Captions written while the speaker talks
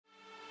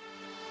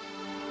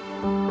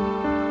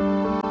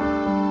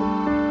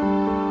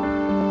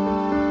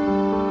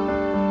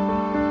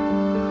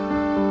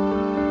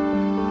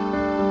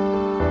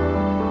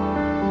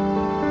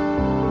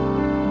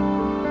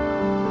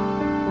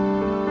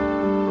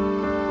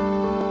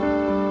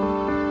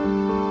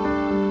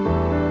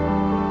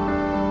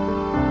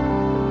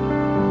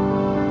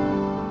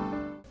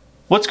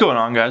What's going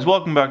on, guys?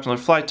 Welcome back to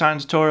another fly tying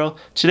tutorial.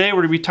 Today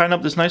we're going to be tying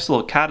up this nice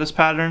little caddis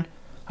pattern.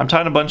 I'm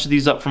tying a bunch of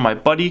these up for my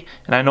buddy,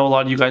 and I know a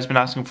lot of you guys have been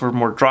asking for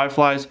more dry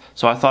flies,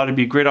 so I thought it'd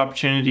be a great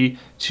opportunity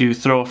to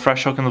throw a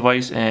fresh hook in the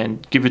vise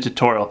and give a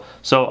tutorial.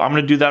 So I'm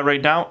going to do that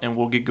right now, and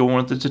we'll get going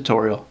with the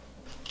tutorial.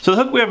 So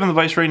the hook we have in the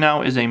vise right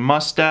now is a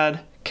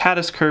Mustad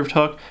Caddis curved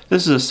hook.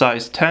 This is a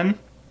size 10.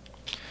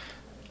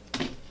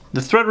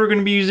 The thread we're going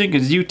to be using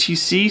is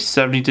UTC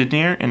 70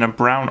 denier in a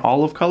brown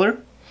olive color.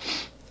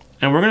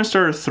 And we're going to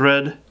start a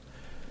thread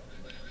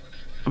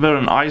about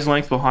an eye's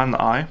length behind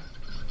the eye.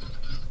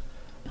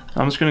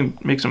 I'm just going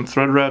to make some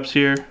thread wraps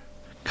here,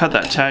 cut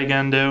that tag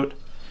end out,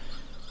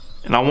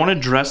 and I want to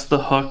dress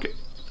the hook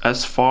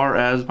as far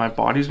as my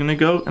body's going to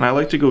go, and I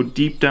like to go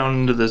deep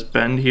down into this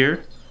bend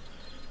here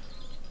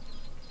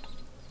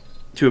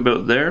to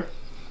about there.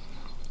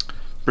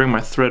 Bring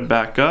my thread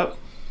back up.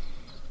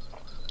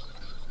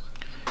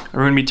 And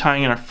we're going to be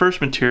tying in our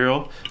first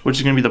material, which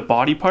is going to be the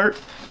body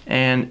part,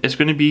 and it's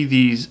going to be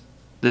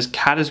this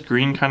caddis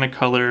green kind of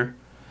color.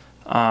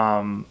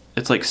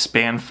 It's like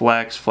Span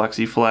Flex,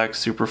 Flexi Flex,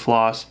 Super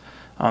Floss.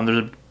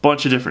 There's a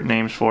bunch of different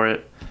names for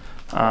it.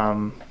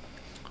 Yeah,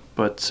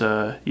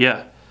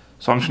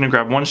 so I'm just going to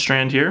grab one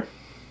strand here.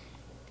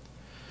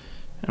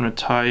 I'm going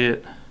to tie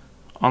it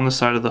on the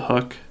side of the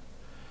hook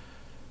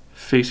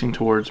facing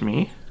towards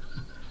me.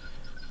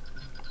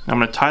 I'm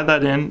going to tie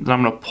that in, then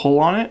I'm going to pull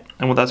on it,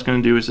 and what that's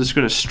going to do is it's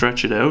going to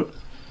stretch it out,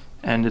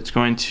 and it's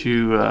going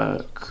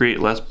to create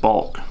less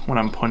bulk when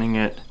I'm tying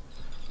it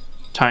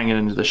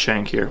into the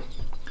shank here.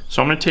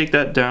 So I'm going to take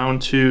that down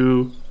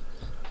to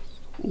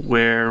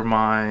where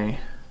my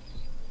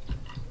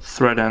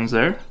thread ends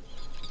there.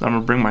 Then I'm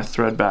going to bring my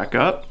thread back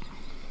up,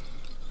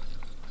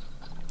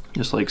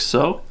 just like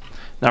so.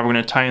 Now we're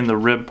going to tie in the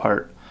rib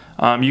part.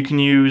 You can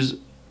use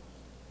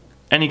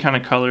any kind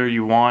of color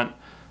you want.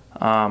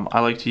 I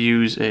like to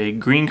use a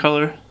green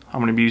color. I'm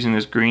going to be using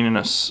this green in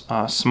a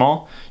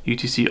small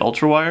UTC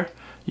ultra wire.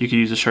 You could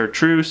use a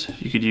chartreuse.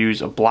 You could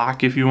use a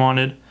black if you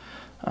wanted.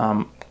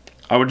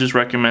 I would just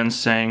recommend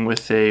staying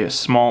with a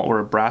small or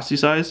a brassy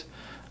size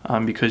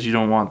because you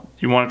want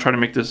to try to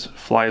make this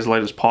fly as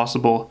light as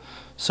possible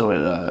so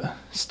it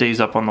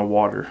stays up on the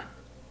water.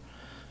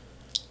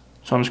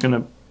 So I'm just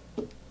going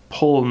to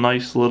pull a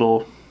nice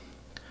little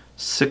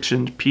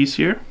 6-inch piece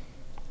here.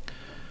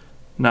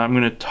 Now I'm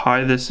going to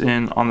tie this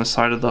in on the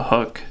side of the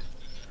hook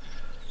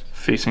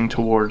facing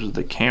towards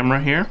the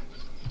camera here.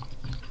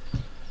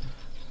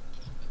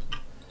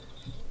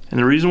 And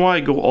the reason why I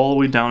go all the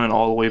way down and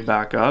all the way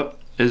back up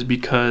is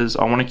because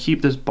I want to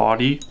keep this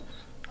body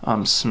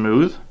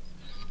smooth.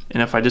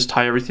 And if I just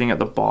tie everything at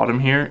the bottom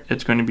here,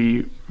 it's going to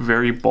be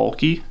very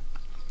bulky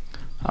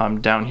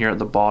down here at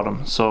the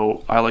bottom.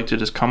 So I like to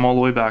just come all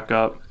the way back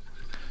up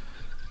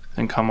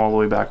and come all the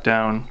way back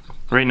down.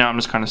 Right now I'm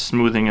just kind of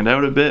smoothing it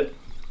out a bit.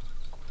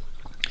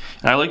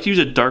 And I like to use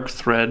a dark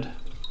thread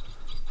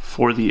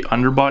for the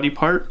underbody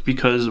part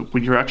because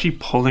when you're actually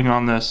pulling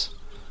on this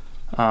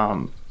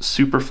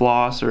super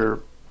floss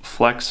or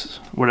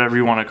flex, whatever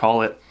you want to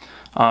call it,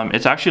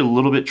 it's actually a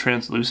little bit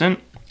translucent,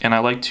 and I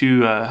like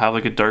to have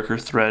like a darker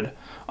thread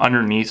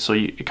underneath so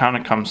it kind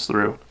of comes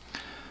through.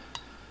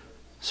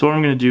 So what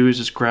I'm going to do is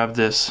just grab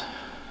this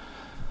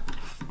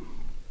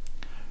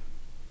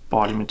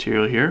body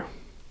material here.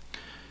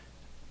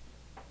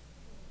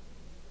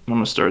 I'm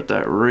going to start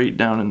that right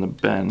down in the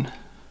bend.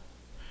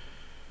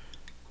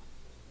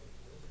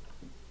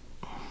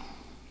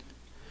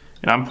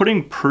 And I'm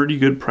putting pretty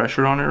good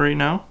pressure on it right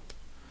now.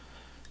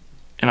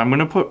 And I'm going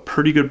to put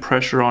pretty good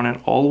pressure on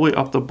it all the way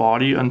up the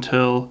body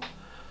until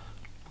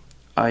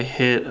I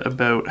hit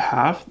about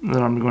half. And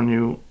then I'm going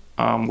to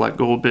let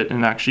go a bit,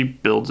 and it actually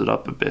builds it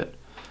up a bit.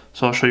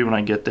 So I'll show you when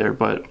I get there.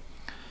 But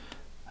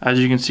as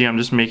you can see, I'm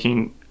just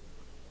making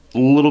a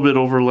little bit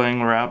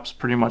overlaying wraps,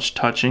 pretty much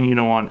touching. You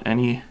don't want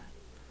any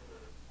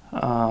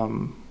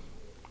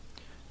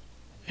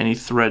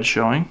thread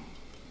showing.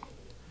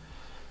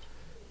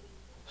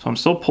 So I'm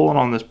still pulling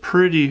on this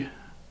pretty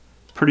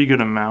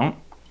good amount.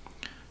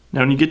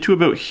 Now when you get to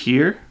about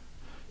here,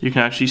 you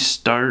can actually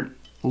start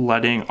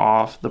letting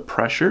off the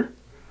pressure,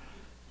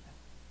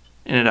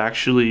 and it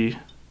actually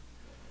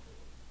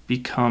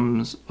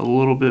becomes a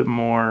little bit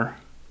more,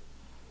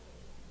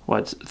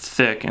 well, it's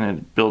thick and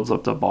it builds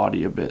up the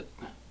body a bit.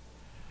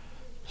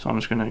 So I'm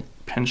just going to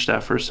pinch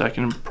that for a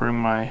second and bring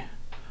my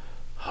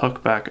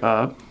hook back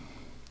up.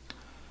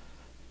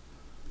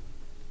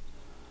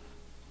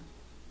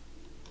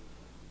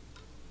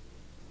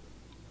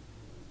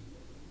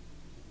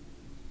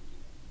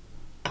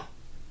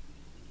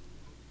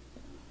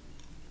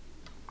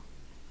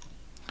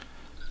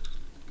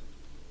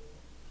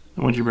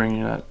 And once you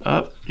bring that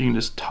up, you can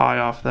just tie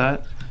off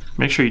that.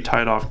 Make sure you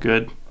tie it off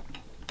good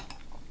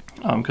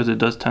because it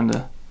does tend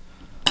to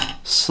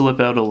slip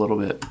out a little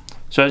bit.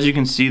 So as you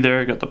can see there,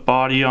 I got the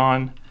body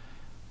on.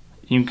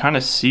 You can kind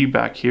of see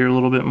back here a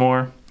little bit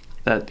more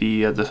that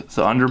the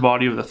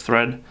underbody of the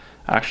thread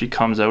actually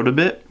comes out a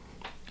bit.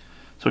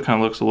 So it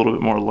kind of looks a little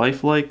bit more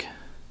lifelike.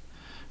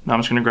 Now I'm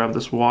just going to grab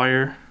this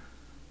wire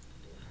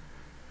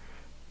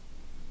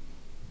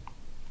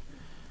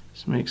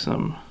Just make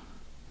some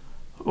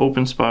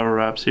open spiral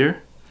wraps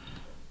here.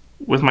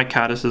 With my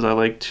caddises, I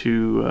like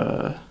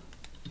to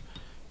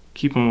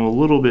keep them a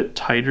little bit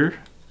tighter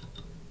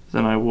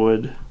than I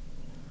would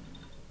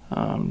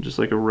just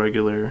like a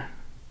regular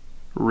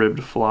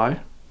ribbed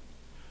fly.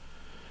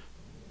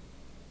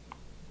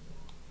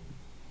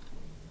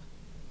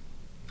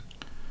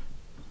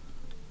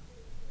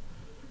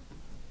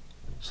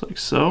 Just like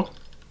so.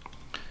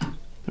 Then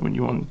when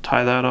you want to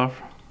tie that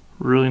off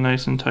really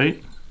nice and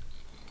tight.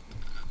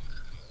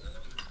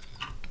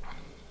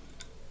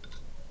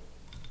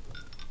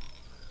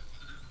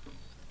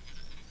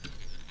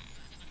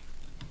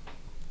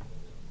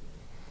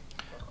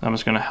 I'm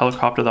just going to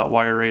helicopter that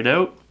wire right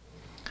out,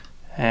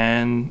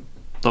 and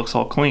looks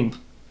all clean.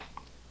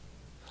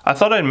 I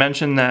thought I'd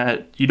mention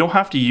that you don't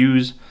have to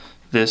use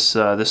this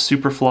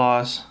super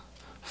floss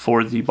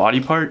for the body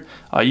part.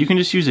 You can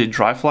just use a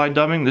dry fly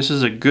dubbing. This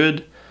is a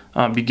good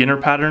beginner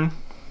pattern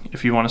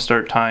if you want to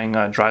start tying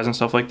dries and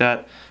stuff like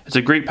that. It's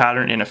a great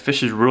pattern and it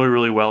fishes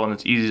really well, and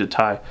it's easy to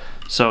tie.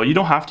 So you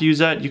don't have to use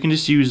that. You can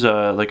just use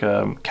like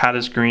a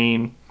Caddis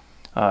green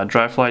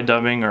dry fly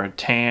dubbing or a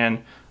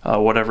tan,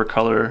 whatever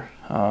color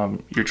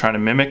you're trying to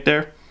mimic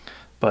there.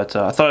 But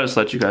I thought I'd just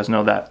let you guys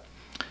know that.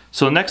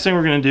 So the next thing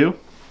we're going to do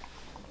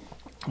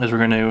is we're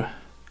going to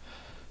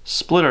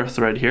split our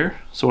thread here.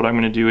 So what I'm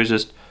going to do is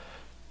just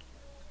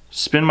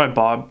spin my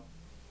bobbin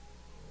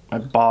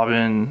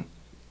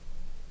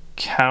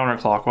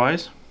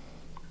counterclockwise.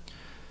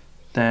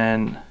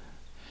 Then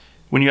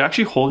when you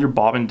actually hold your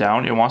bobbin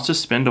down, it wants to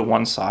spin to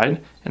one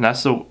side, and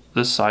that's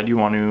the side you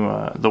want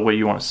to the way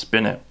you want to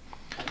spin it.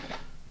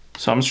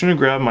 So I'm just going to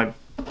grab my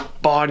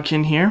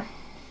bodkin here.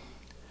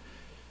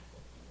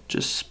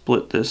 Just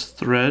split this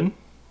thread.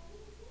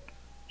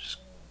 Just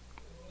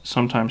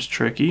sometimes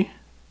tricky,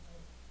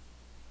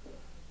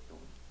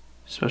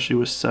 especially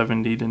with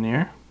 7D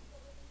denier.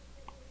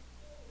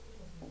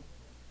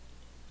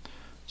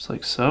 Just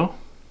like so.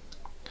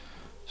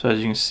 So as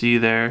you can see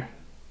there,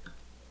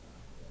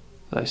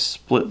 I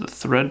split the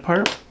thread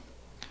part.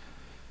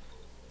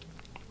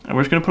 And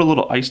we're just going to put a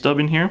little ice dub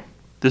in here.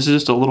 This is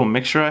just a little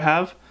mixture I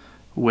have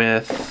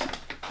with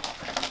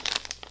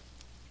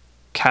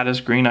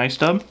Caddis green ice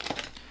dub.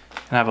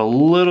 And I have a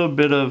little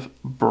bit of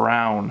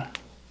brown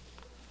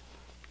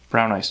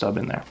ice dub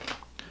in there.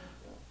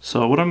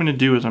 So what I'm going to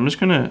do is I'm just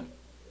going to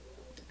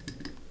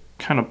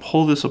kind of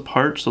pull this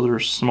apart so there are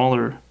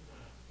smaller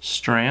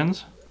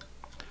strands.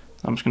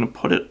 I'm just going to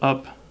put it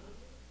up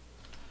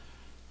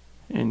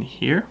in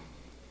here.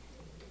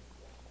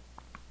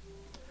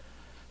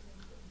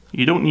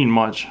 You don't need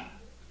much.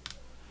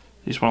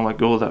 You just want to let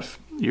go of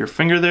your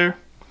finger there.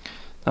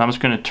 Then I'm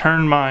just going to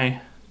turn my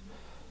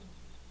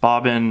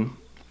bobbin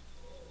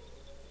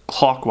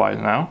clockwise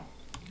now,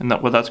 and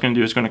what that's going to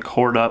do is going to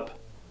cord up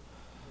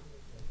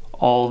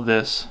all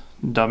this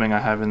dubbing I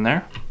have in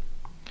there.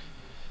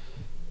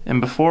 And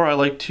before I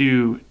like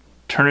to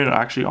turn it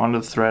actually onto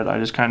the thread, I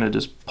just kind of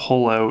just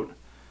pull out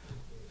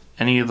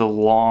any of the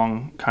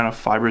long kind of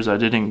fibers that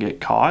didn't get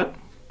caught,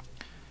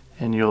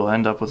 and you'll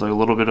end up with a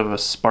little bit of a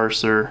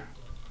sparser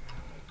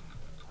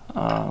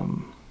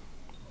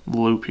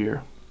loop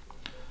here.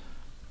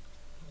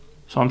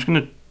 So I'm just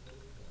going to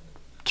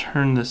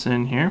turn this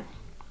in here,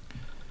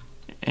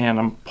 and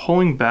I'm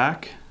pulling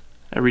back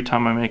every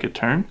time I make a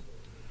turn,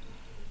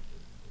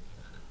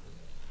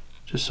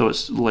 just so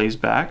it lays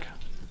back.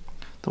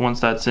 Then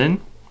once that's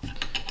in, you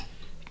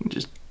can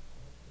just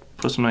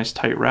put some nice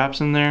tight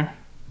wraps in there.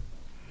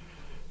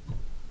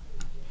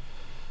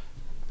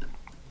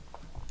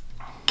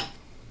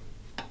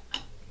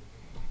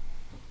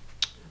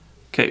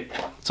 Okay,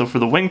 so for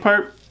the wing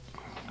part,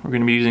 we're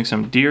going to be using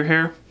some deer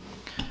hair.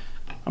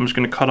 I'm just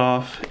going to cut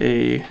off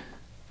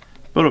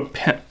about a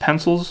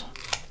pencil's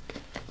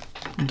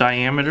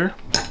diameter,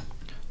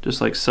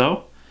 just like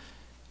so.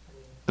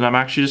 And I'm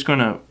actually just going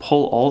to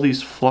pull all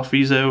these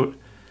fluffies out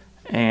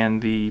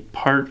and the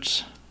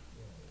parts,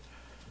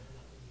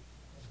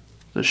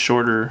 the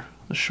shorter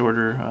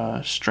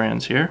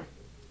strands here.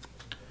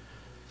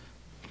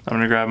 I'm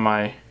going to grab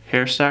my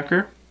hair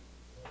stacker,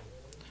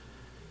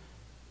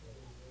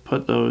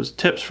 put those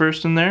tips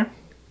first in there.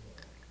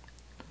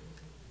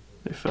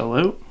 They fell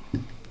out.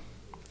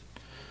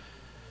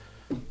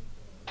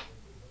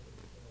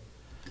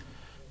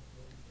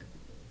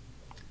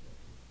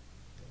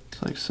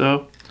 Just like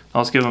so.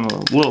 I'll just give them a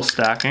little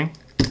stacking.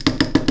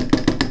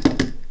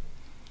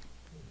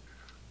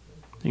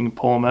 You can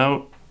pull them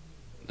out,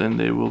 then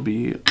they will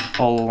be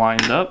all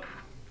lined up.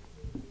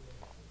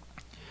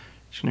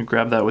 Just gonna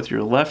grab that with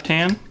your left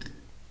hand.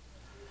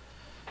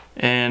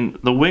 And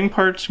the wing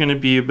part's gonna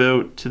be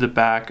about to the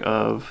back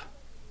of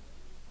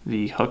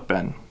the hook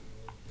bend.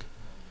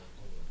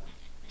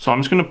 So I'm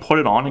just gonna put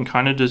it on and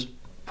kind of just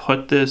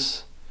put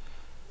this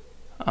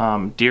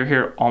deer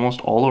hair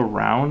almost all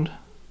around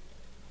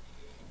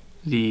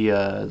the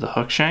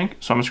hook shank.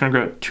 So I'm just gonna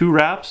grab 2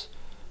 wraps,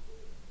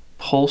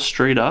 pull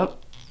straight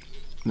up,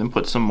 and then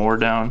put some more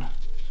down,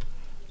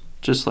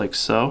 just like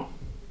so.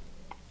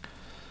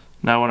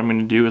 Now what I'm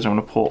gonna do is I'm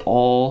gonna pull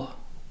all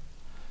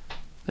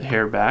the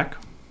hair back.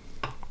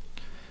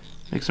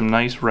 Make some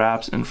nice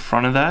wraps in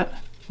front of that.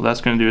 What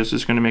that's going to do is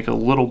just going to make a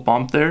little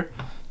bump there.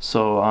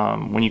 So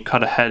when you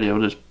cut ahead,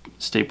 it'll just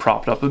stay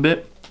propped up a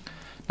bit.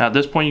 Now at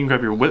this point, you can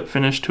grab your whip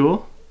finish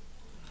tool.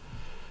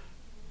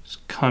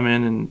 Just come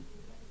in and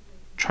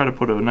try to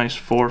put a nice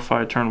 4 or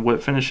 5 turn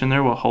whip finish in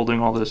there while holding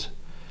all this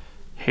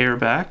hair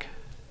back.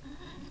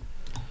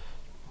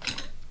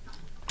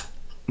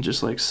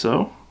 Just like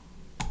so.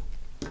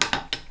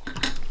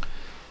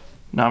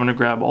 Now I'm going to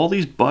grab all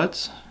these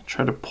butts,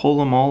 try to pull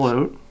them all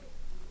out.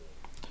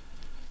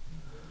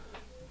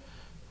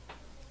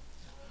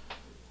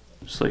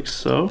 Just like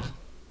so.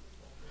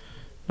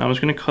 Now I'm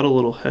just going to cut a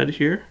little head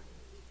here.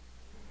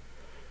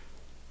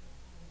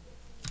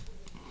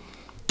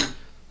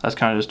 That's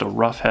kind of just a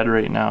rough head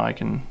right now. I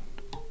can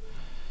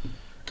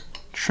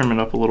trim it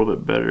up a little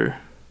bit better.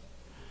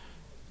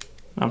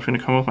 Now I'm just going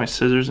to come with my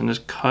scissors and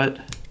just cut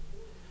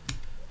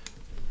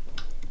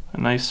a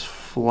nice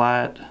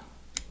flat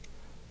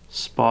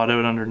spot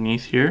out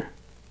underneath here.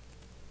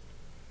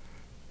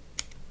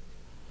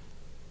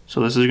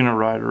 So this is going to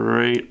ride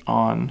right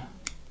on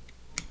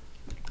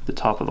the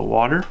top of the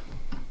water.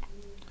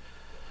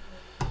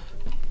 So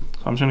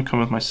I'm just going to come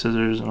with my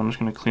scissors and I'm just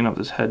going to clean up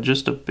this head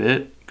just a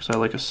bit because I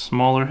like a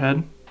smaller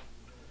head.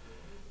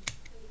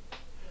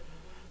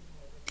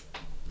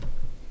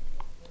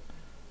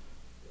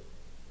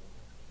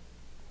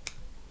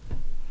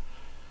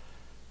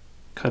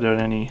 Cut out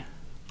any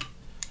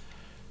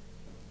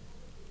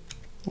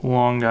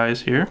long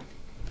guys here,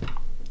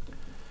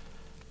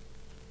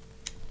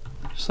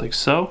 just like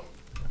so.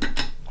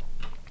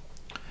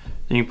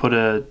 Then you put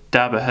a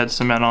dab of head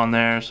cement on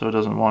there so it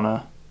doesn't want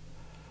to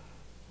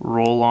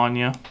roll on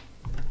you.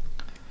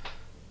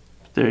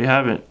 There you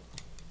have it.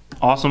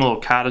 Awesome little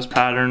caddis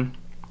pattern,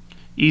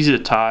 easy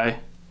to tie,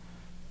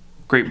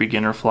 great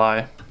beginner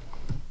fly.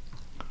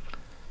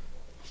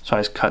 So I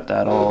just cut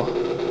that all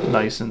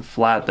nice and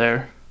flat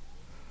there.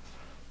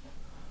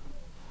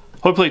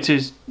 Hope you liked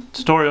today's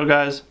tutorial,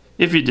 guys.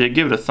 If you did,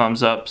 give it a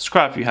thumbs up.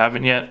 Subscribe if you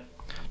haven't yet.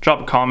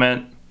 Drop a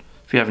comment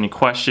if you have any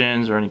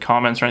questions or any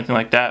comments or anything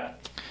like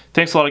that.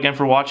 Thanks a lot again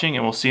for watching,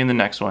 and we'll see you in the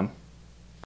next one.